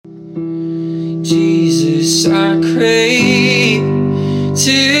Jesus, I crave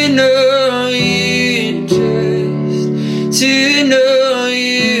to know you, just to know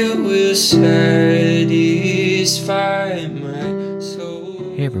you will satisfy my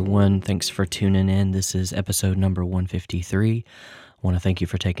soul. Hey everyone, thanks for tuning in. This is episode number 153. I want to thank you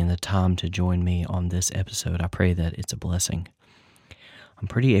for taking the time to join me on this episode. I pray that it's a blessing. I'm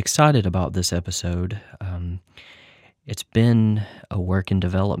pretty excited about this episode. It's been a work in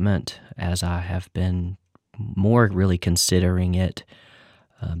development as I have been more really considering it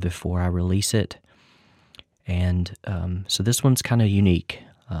before I release it. And so this one's kind of unique.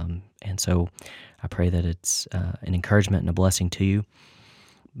 And so I pray that it's an encouragement and a blessing to you.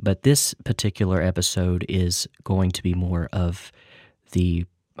 But this particular episode is going to be more of the,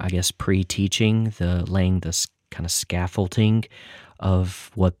 pre-teaching, the laying this kind of scaffolding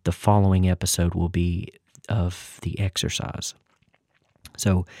of what the following episode will be of the exercise.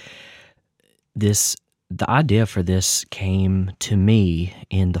 So the idea for this came to me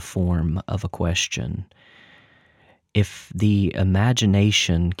in the form of a question. If the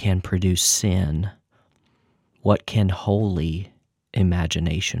imagination can produce sin, what can holy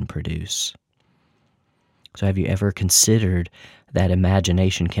imagination produce? So have you ever considered that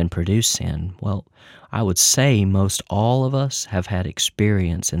imagination can produce sin? Well, I would say most all of us have had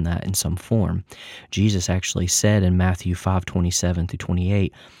experience in that in some form. Jesus actually said in Matthew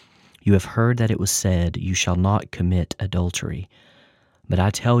 5:27-28, "You have heard that it was said, 'You shall not commit adultery.' But I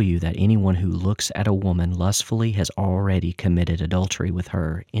tell you that anyone who looks at a woman lustfully has already committed adultery with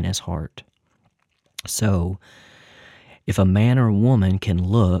her in his heart." So, if a man or a woman can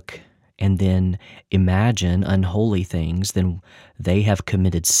look and then imagine unholy things, then they have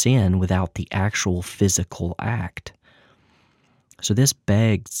committed sin without the actual physical act. So this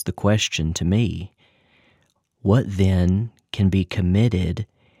begs the question to me, what then can be committed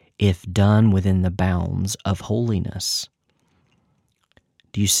if done within the bounds of holiness?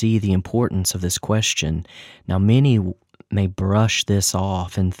 Do you see the importance of this question? Now, many may brush this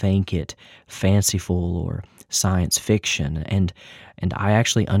off and think it fanciful or science fiction, and I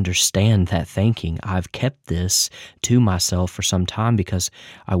actually understand that thinking. I've kept this to myself for some time because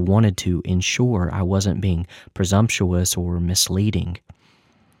I wanted to ensure I wasn't being presumptuous or misleading.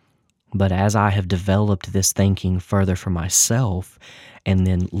 But as I have developed this thinking further for myself and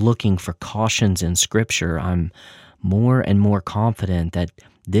then looking for cautions in Scripture, I'm more and more confident that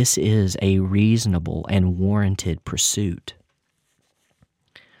this is a reasonable and warranted pursuit.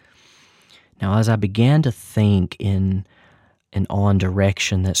 Now, as I began to think in an on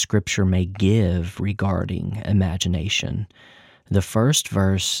direction that Scripture may give regarding imagination, the first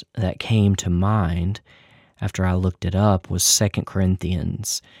verse that came to mind after I looked it up was 2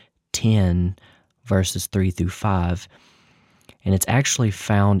 Corinthians 10, verses 3-5. And it's actually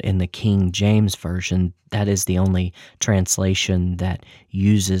found in the King James Version. That is the only translation that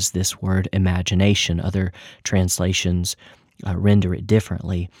uses this word imagination. Other translations render it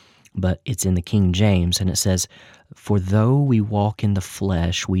differently, but it's in the King James, and it says, "For though we walk in the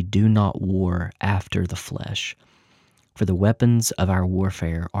flesh, we do not war after the flesh. For the weapons of our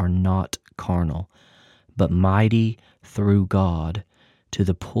warfare are not carnal, but mighty through God to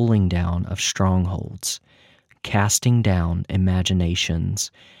the pulling down of strongholds, casting down imaginations,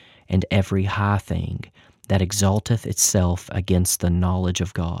 and every high thing that exalteth itself against the knowledge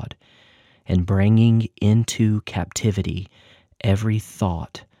of God, and bringing into captivity every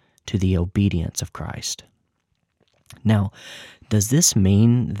thought to the obedience of Christ." Now, does this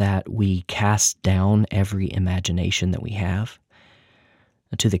mean that we cast down every imagination that we have?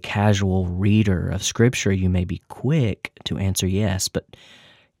 To the casual reader of Scripture, you may be quick to answer yes, but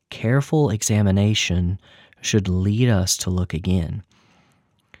careful examination should lead us to look again.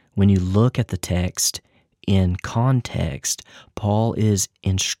 When you look at the text in context, Paul is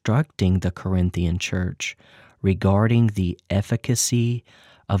instructing the Corinthian church regarding the efficacy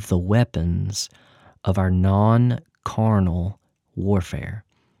of the weapons of our non-carnal warfare,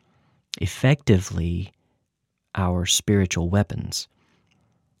 effectively our spiritual weapons.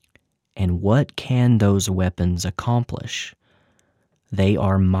 And what can those weapons accomplish? They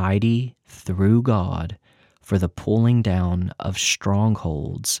are mighty through God for the pulling down of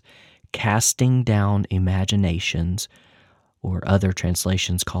strongholds, casting down imaginations, or other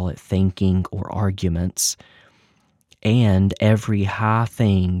translations call it thinking or arguments, and every high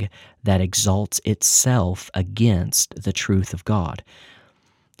thing that exalts itself against the truth of God.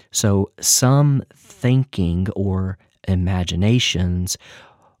 So some thinking or imaginations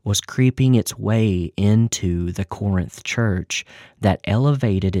was creeping its way into the Corinth church that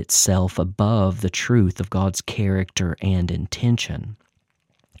elevated itself above the truth of God's character and intention.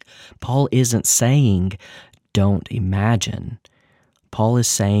 Paul isn't saying don't imagine. Paul is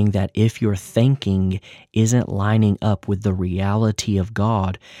saying that if your thinking isn't lining up with the reality of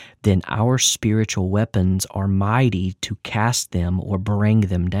God, then our spiritual weapons are mighty to cast them or bring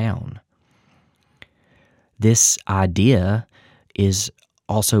them down. This idea is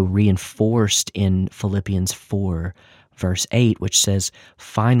also reinforced in Philippians 4, verse 8, which says,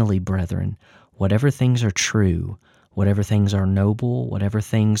 "Finally, brethren, whatever things are true, whatever things are noble, whatever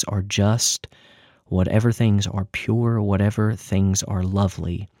things are just, whatever things are pure, whatever things are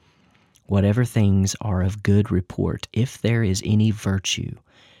lovely, whatever things are of good report, if there is any virtue,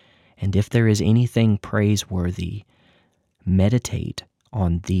 and if there is anything praiseworthy, meditate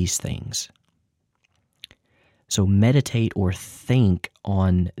on these things." So meditate or think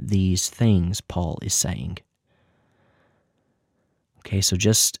on these things, Paul is saying. Okay, so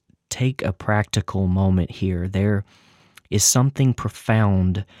just take a practical moment here. There is something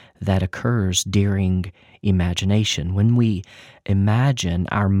profound that occurs during imagination. When we imagine,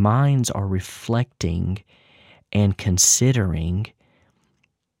 our minds are reflecting and considering,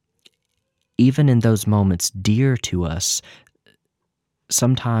 even in those moments dear to us.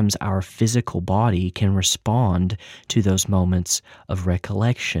 Sometimes our physical body can respond to those moments of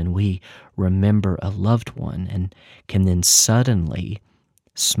recollection. We remember a loved one and can then suddenly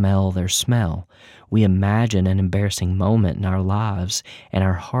smell their smell. We imagine an embarrassing moment in our lives, and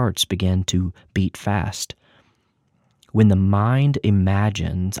our hearts begin to beat fast. When the mind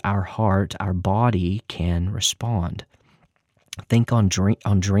imagines, our heart, our body can respond. Think on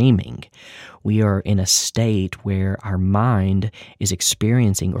dreaming. We are in a state where our mind is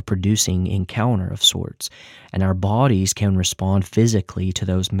experiencing or producing encounter of sorts, and our bodies can respond physically to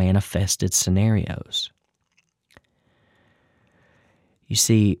those manifested scenarios. You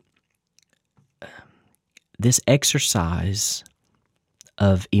see, this exercise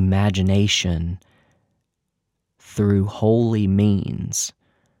of imagination through holy means,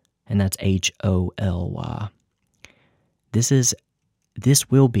 and that's HOLY, this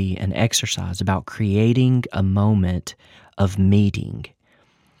will be an exercise about creating a moment of meeting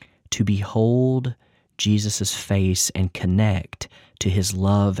to behold Jesus' face and connect to his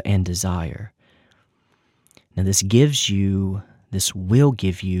love and desire. Now this will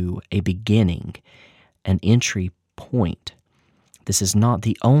give you a beginning, an entry point. This is not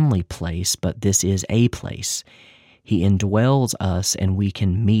the only place, but this is a place. He indwells us and we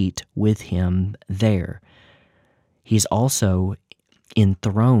can meet with him there. He's also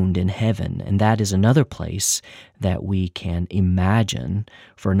enthroned in heaven, and that is another place that we can imagine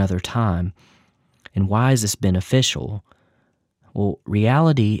for another time. And why is this beneficial? Well,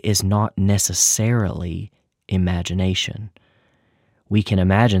 reality is not necessarily imagination. We can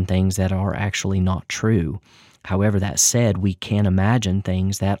imagine things that are actually not true. However, that said, we can imagine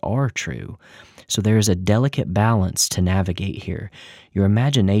things that are true. So there is a delicate balance to navigate here. Your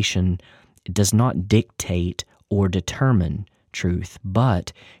imagination does not dictate or determine truth,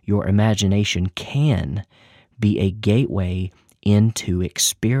 but your imagination can be a gateway into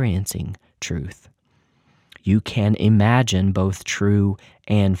experiencing truth. You can imagine both true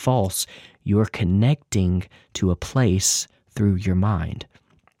and false. You're connecting to a place through your mind.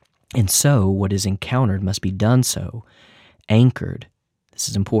 And so what is encountered must be done so, anchored, this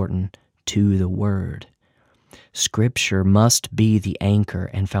is important, to the Word. Scripture must be the anchor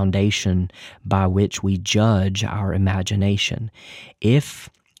and foundation by which we judge our imagination. If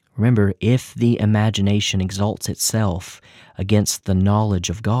the imagination exalts itself against the knowledge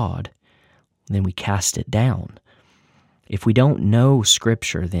of God, then we cast it down. If we don't know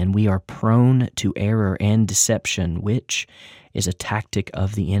Scripture, then we are prone to error and deception, which is a tactic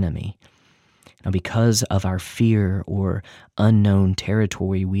of the enemy. Now, because of our fear or unknown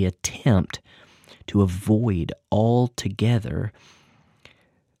territory, we attempt to avoid altogether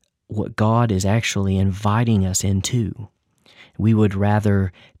what God is actually inviting us into. We would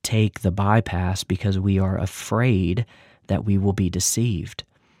rather take the bypass because we are afraid that we will be deceived.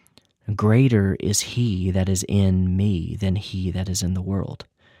 Greater is he that is in me than he that is in the world.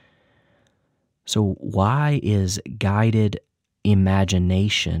 So why is guided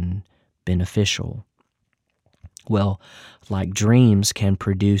imagination beneficial? Well, like dreams can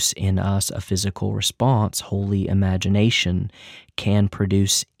produce in us a physical response, holy imagination can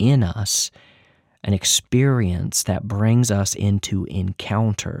produce in us an experience that brings us into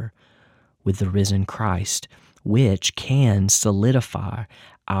encounter with the risen Christ, which can solidify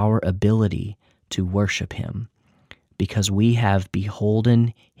our ability to worship him because we have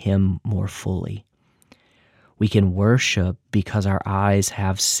beholden him more fully. We can worship because our eyes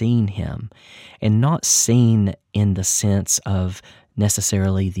have seen him, and not seen in the sense of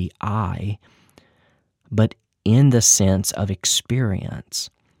necessarily the I, but in the sense of experience.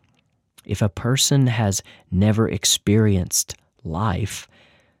 If a person has never experienced life,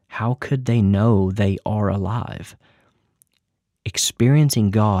 how could they know they are alive?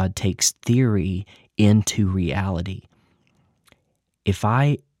 Experiencing God takes theory into reality. If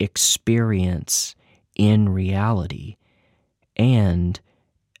I experience in reality and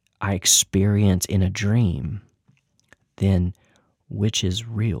I experience in a dream, then which is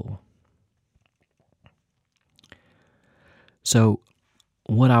real? So,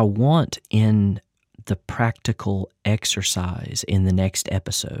 what I want in the practical exercise in the next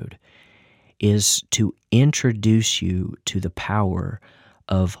episode is to introduce you to the power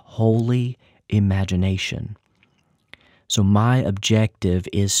of holy imagination. So my objective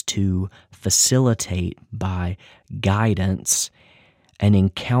is to facilitate by guidance an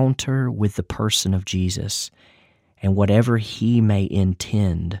encounter with the person of Jesus and whatever he may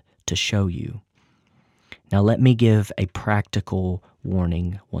intend to show you. Now let me give a practical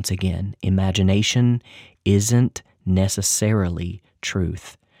warning once again. Imagination isn't necessarily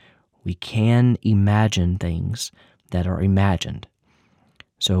truth. We can imagine things that are imagined.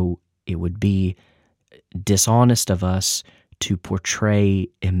 So it would be dishonest of us to portray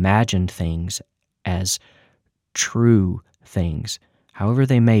imagined things as true things, however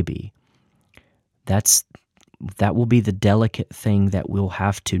they may be. That will be the delicate thing that we'll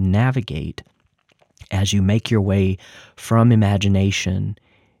have to navigate as you make your way from imagination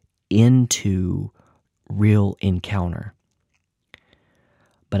into real encounter.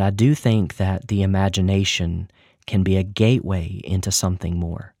 But I do think that the imagination can be a gateway into something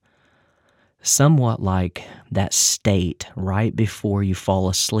more. Somewhat like that state right before you fall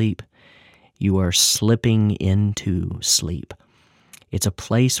asleep, you are slipping into sleep. It's a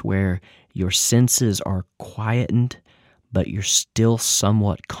place where your senses are quietened, but you're still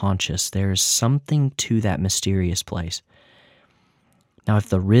somewhat conscious. There is something to that mysterious place. Now, if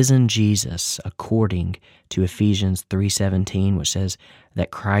the risen Jesus, according to Ephesians 3:17, which says that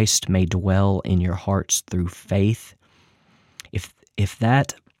Christ may dwell in your hearts through faith, if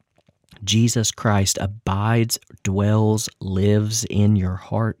that Jesus Christ abides, dwells, lives in your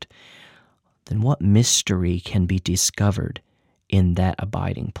heart, then what mystery can be discovered in that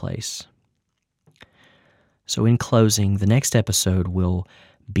abiding place? So in closing, the next episode will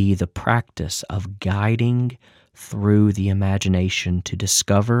be the practice of guiding through the imagination to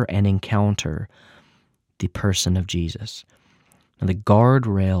discover and encounter the person of Jesus. Now, the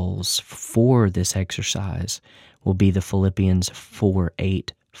guardrails for this exercise will be the Philippians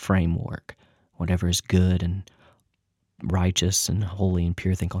 4:8 framework. Whatever is good and righteous and holy and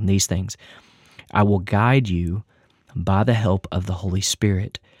pure, think on these things. I will guide you by the help of the Holy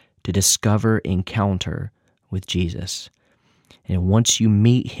Spirit to discover encounter with Jesus. And once you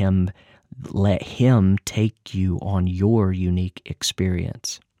meet him, let him take you on your unique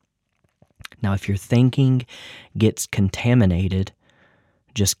experience. Now, if your thinking gets contaminated,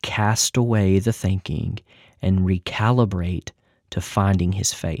 just cast away the thinking and recalibrate to finding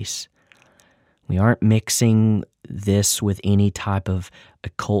his face. We aren't mixing this with any type of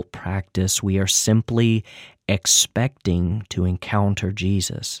occult practice. We are simply expecting to encounter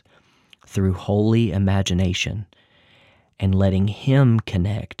Jesus through holy imagination and letting him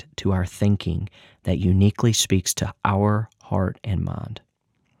connect to our thinking that uniquely speaks to our heart and mind.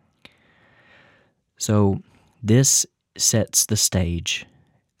 So this sets the stage.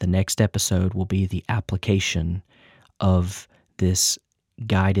 The next episode will be the application of this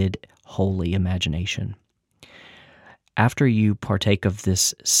guided holy imagination. After you partake of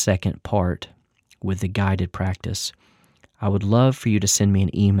this second part with the guided practice, I would love for you to send me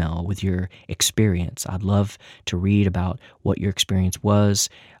an email with your experience. I'd love to read about what your experience was,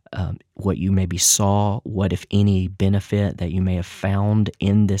 what you maybe saw, what, if any, benefit that you may have found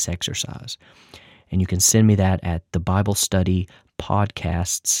in this exercise. And you can send me that at the Bible Study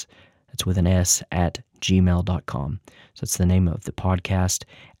Podcasts, that's with an S, at gmail.com. So it's the name of the podcast,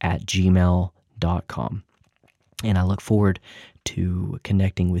 at gmail.com. And I look forward to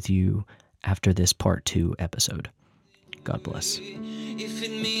connecting with you after this part 2 episode. God bless. If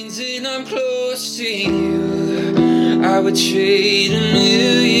it means that I'm close to you, I would trade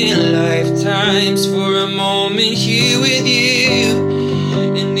 1,000,000 lifetimes for a moment here.